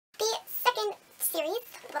series,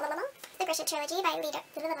 the Grisha trilogy by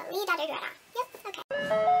Lee Dada. Yep, okay.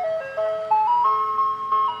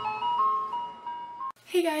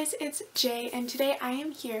 Hey guys, it's Jay, and today I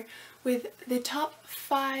am here with the top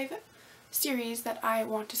 5 series that I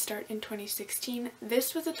want to start in 2016.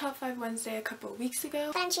 This was a top 5 Wednesday a couple of weeks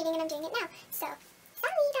ago. But I'm cheating and I'm doing it now, so sorry.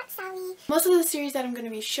 Most of the series that I'm going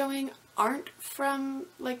to be showing aren't from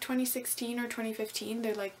like 2016 or 2015.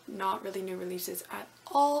 They're like not really new releases at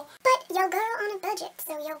all. But your girl on a budget,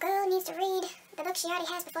 so your girl needs to read the books she already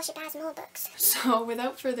has before she buys more books. So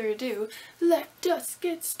without further ado, let us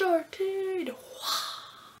get started.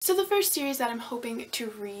 So the first series that I'm hoping to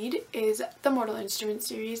read is the Mortal Instruments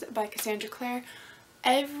series by Cassandra Clare.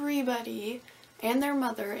 Everybody and their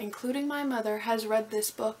mother, including my mother, has read this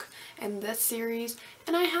book and this series,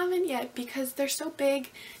 and I haven't yet because they're so big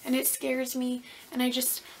and it scares me, and I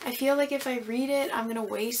feel like if I read it, I'm gonna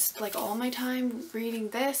waste like all my time reading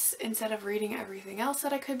this instead of reading everything else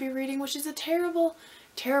that I could be reading, which is a terrible,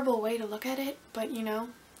 terrible way to look at it, but you know,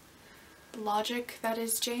 logic, that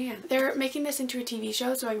is Jan. They're making this into a TV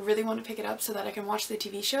show, so I really want to pick it up so that I can watch the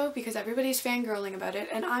TV show because everybody's fangirling about it,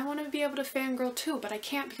 and I want to be able to fangirl too, but I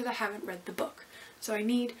can't because I haven't read the book. So I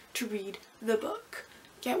need to read the book.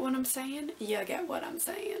 Get what I'm saying? Yeah, get what I'm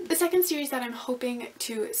saying. The second series that I'm hoping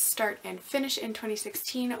to start and finish in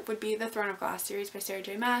 2016 would be the Throne of Glass series by Sarah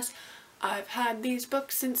J. Maas. I've had these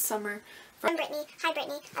books since summer. From Brittany. Hi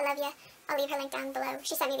Brittany, I love you. I'll leave her link down below.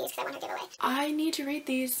 She sent me these because I want her giveaway. I need to read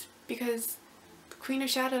these because Queen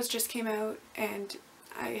of Shadows just came out and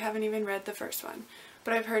I haven't even read the first one.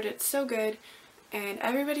 But I've heard it's so good and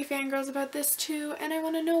everybody fangirls about this too, and I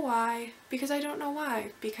want to know why, because I don't know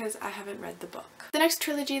why, because I haven't read the book. The next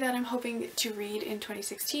trilogy that I'm hoping to read in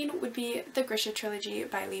 2016 would be the Grisha trilogy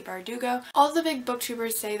by Leigh Bardugo. All the big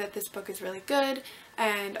booktubers say that this book is really good,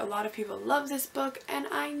 and a lot of people love this book, and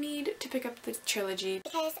I need to pick up the trilogy.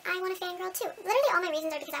 Because I want to fangirl too. Literally all my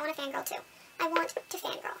reasons are because I want to fangirl too. I want to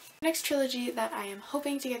fangirl. The next trilogy that I am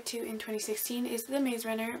hoping to get to in 2016 is The Maze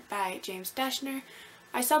Runner by James Dashner.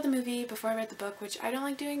 I saw the movie before I read the book, which I don't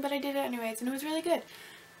like doing, but I did it anyways, and it was really good.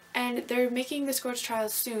 And they're making the Scorch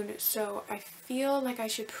Trials soon, so I feel like I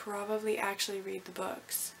should probably actually read the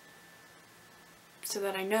books so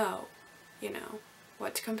that I know, you know,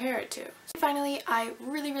 what to compare it to. Finally, I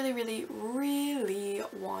really want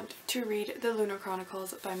to read The Lunar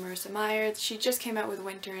Chronicles by Marissa Meyer. She just came out with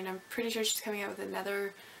Winter, and I'm pretty sure she's coming out with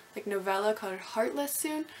another like novella called Heartless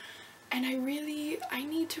soon. And I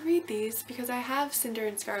need to read these because I have Cinder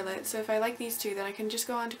and Scarlet, so if I like these two then I can just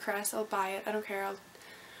go on to Cress, I'll buy it, I don't care, I'll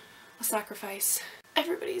sacrifice.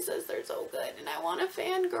 Everybody says they're so good and I want to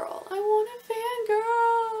fangirl.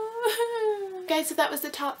 Guys, so that was the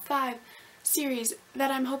top 5 series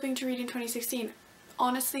that I'm hoping to read in 2016.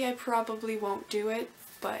 Honestly, I probably won't do it,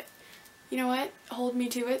 but you know what? Hold me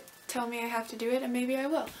to it, tell me I have to do it, and maybe I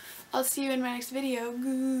will. I'll see you in my next video.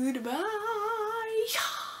 Goodbye!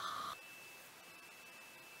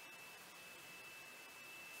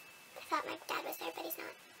 I thought my dad was there, but he's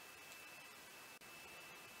not.